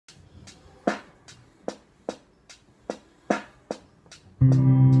Find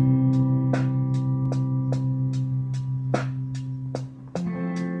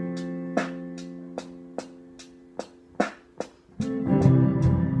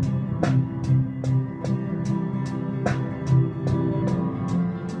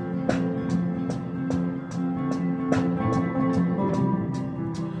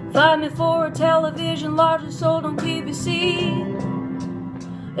me for a television largely sold on QVC.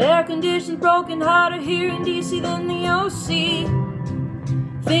 Air conditioned, broken, hotter here in DC than the OC.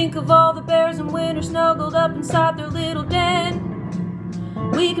 Think of all the bears in winter snuggled up inside their little den.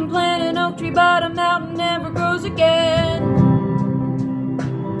 We can plant an oak tree, but a mountain never grows again.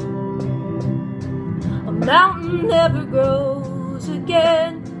 A mountain never grows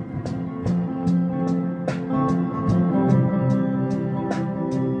again.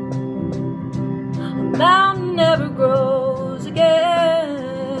 A mountain never grows again.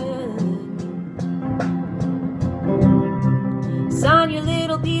 Sign your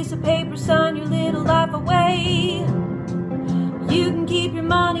little piece of paper, sign your little life away. You can keep your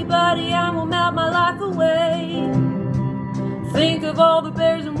money, buddy, I won't melt my life away. Think of all the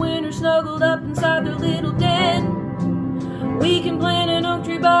bears in winter snuggled up inside their little den. We can plant an oak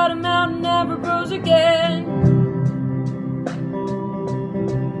tree, but a mountain never grows again.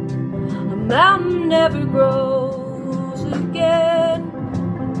 A mountain never grows.